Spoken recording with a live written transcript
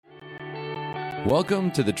Welcome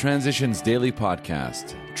to the Transitions Daily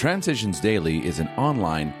podcast. Transitions Daily is an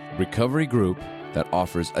online recovery group that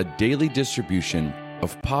offers a daily distribution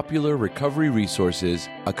of popular recovery resources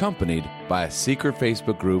accompanied by a secret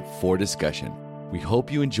Facebook group for discussion. We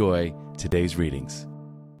hope you enjoy today's readings.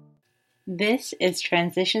 This is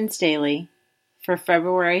Transitions Daily for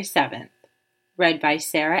February 7th, read by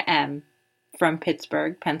Sarah M. from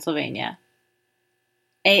Pittsburgh, Pennsylvania.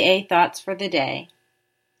 AA Thoughts for the Day.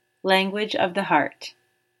 Language of the Heart.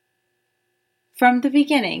 From the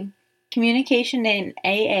beginning, communication in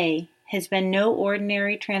AA has been no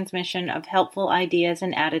ordinary transmission of helpful ideas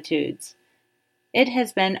and attitudes. It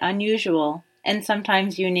has been unusual and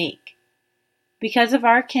sometimes unique. Because of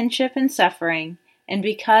our kinship and suffering, and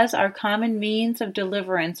because our common means of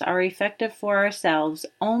deliverance are effective for ourselves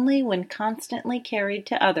only when constantly carried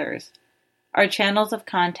to others, our channels of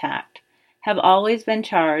contact have always been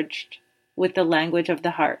charged with the language of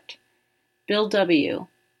the heart. Bill W.,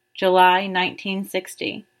 July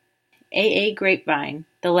 1960. AA Grapevine,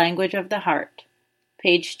 The Language of the Heart,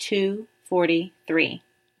 page 243.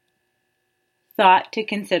 Thought to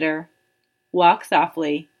consider: walk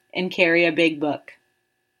softly and carry a big book.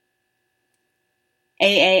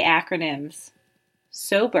 AA acronyms: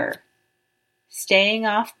 SOBER, staying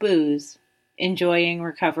off booze, enjoying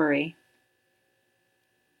recovery.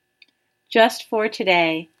 Just for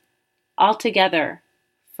today, altogether,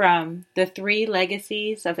 from The Three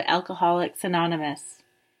Legacies of Alcoholics Anonymous.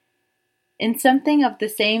 In something of the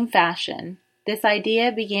same fashion, this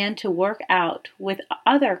idea began to work out with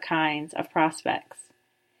other kinds of prospects.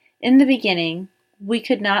 In the beginning, we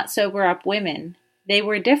could not sober up women. They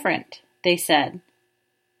were different, they said.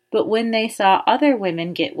 But when they saw other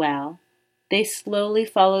women get well, they slowly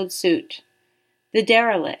followed suit. The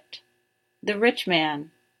derelict, the rich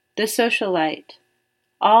man, the socialite,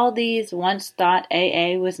 all these once thought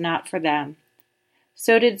AA was not for them.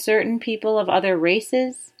 So did certain people of other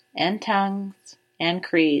races and tongues and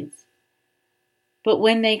creeds. But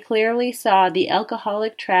when they clearly saw the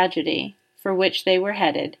alcoholic tragedy for which they were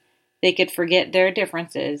headed, they could forget their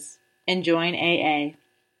differences and join AA.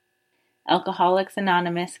 Alcoholics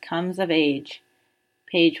Anonymous Comes of Age,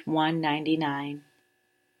 page 199.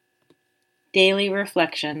 Daily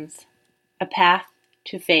Reflections: A Path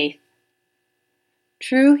to Faith.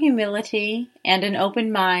 True humility and an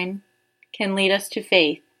open mind can lead us to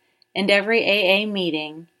faith, and every AA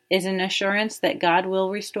meeting is an assurance that God will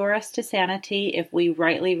restore us to sanity if we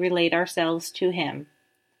rightly relate ourselves to Him.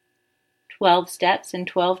 12 Steps and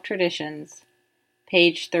 12 Traditions,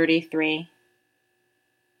 page 33.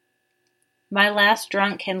 My last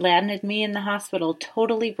drunk had landed me in the hospital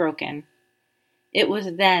totally broken. It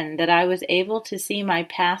was then that I was able to see my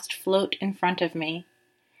past float in front of me.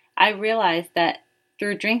 I realized that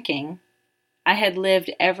through drinking, I had lived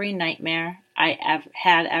every nightmare I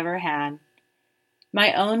had ever had.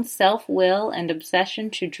 My own self-will and obsession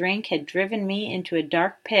to drink had driven me into a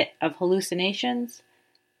dark pit of hallucinations,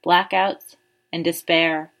 blackouts, and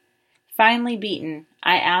despair. Finally beaten,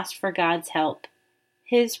 I asked for God's help.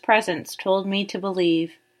 His presence told me to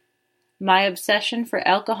believe. My obsession for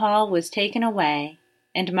alcohol was taken away,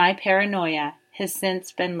 and my paranoia has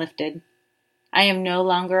since been lifted. I am no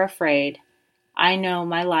longer afraid. I know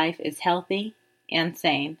my life is healthy and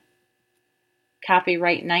sane.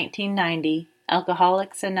 Copyright 1990,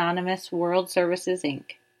 Alcoholics Anonymous World Services,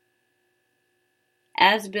 Inc.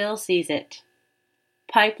 As Bill Sees It.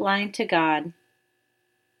 Pipeline to God.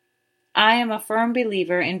 I am a firm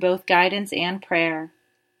believer in both guidance and prayer,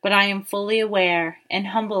 but I am fully aware and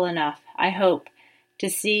humble enough, I hope, to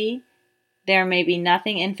see there may be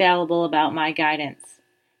nothing infallible about my guidance.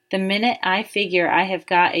 The minute I figure I have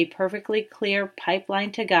got a perfectly clear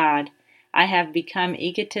pipeline to God, I have become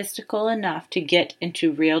egotistical enough to get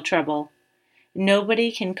into real trouble.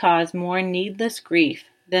 Nobody can cause more needless grief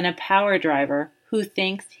than a power driver who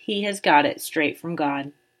thinks he has got it straight from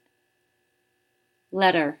God.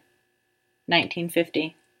 Letter,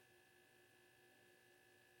 1950.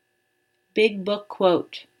 Big Book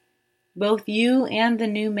Quote: Both you and the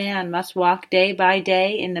new man must walk day by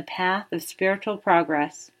day in the path of spiritual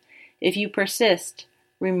progress. If you persist,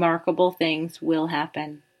 remarkable things will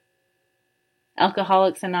happen.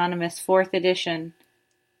 Alcoholics Anonymous 4th edition,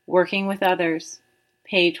 Working with Others,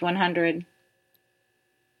 page 100.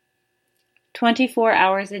 24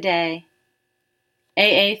 hours a day.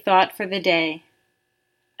 AA Thought for the Day.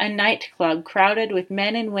 A nightclub crowded with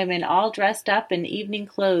men and women all dressed up in evening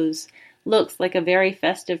clothes looks like a very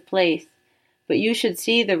festive place, but you should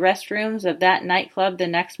see the restrooms of that nightclub the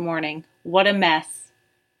next morning. What a mess!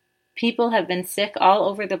 People have been sick all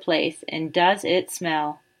over the place, and does it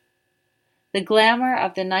smell? The glamour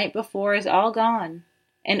of the night before is all gone,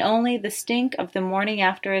 and only the stink of the morning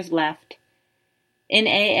after is left. In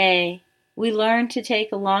AA, we learn to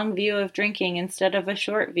take a long view of drinking instead of a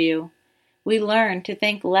short view. We learn to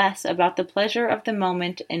think less about the pleasure of the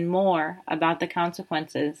moment and more about the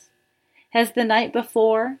consequences. Has the night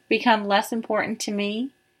before become less important to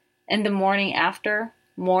me, and the morning after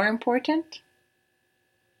more important?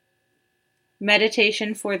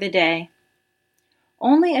 Meditation for the day.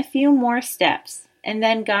 Only a few more steps, and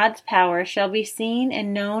then God's power shall be seen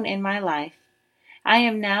and known in my life. I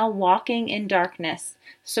am now walking in darkness,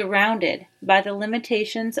 surrounded by the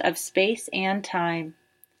limitations of space and time.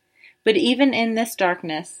 But even in this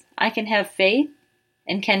darkness, I can have faith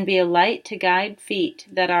and can be a light to guide feet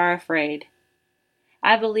that are afraid.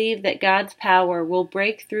 I believe that God's power will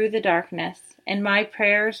break through the darkness, and my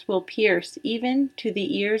prayers will pierce even to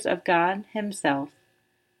the ears of God Himself.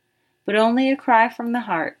 But only a cry from the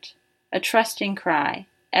heart, a trusting cry,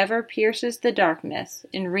 ever pierces the darkness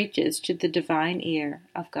and reaches to the divine ear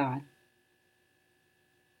of God.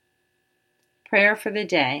 Prayer for the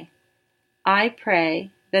day. I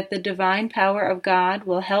pray that the divine power of God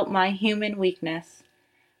will help my human weakness.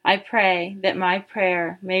 I pray that my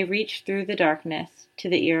prayer may reach through the darkness to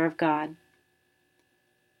the ear of God.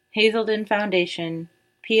 Hazelden Foundation,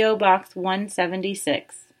 P.O. Box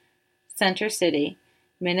 176, Center City,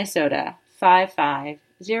 Minnesota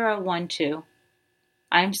 55012.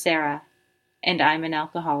 I'm Sarah, and I'm an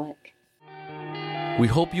alcoholic. We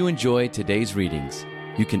hope you enjoyed today's readings.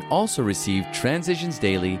 You can also receive Transitions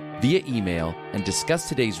Daily via email and discuss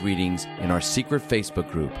today's readings in our secret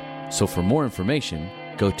Facebook group. So for more information,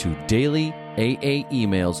 go to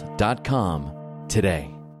dailyaaemails.com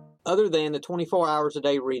today. Other than the 24 hours a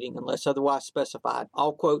day reading, unless otherwise specified.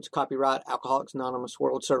 All quotes copyright Alcoholics Anonymous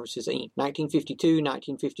World Services, Inc. 1952,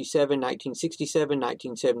 1957, 1967,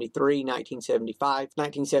 1973, 1975,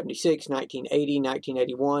 1976, 1980,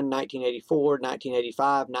 1981, 1984,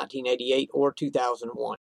 1985, 1988, or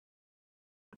 2001.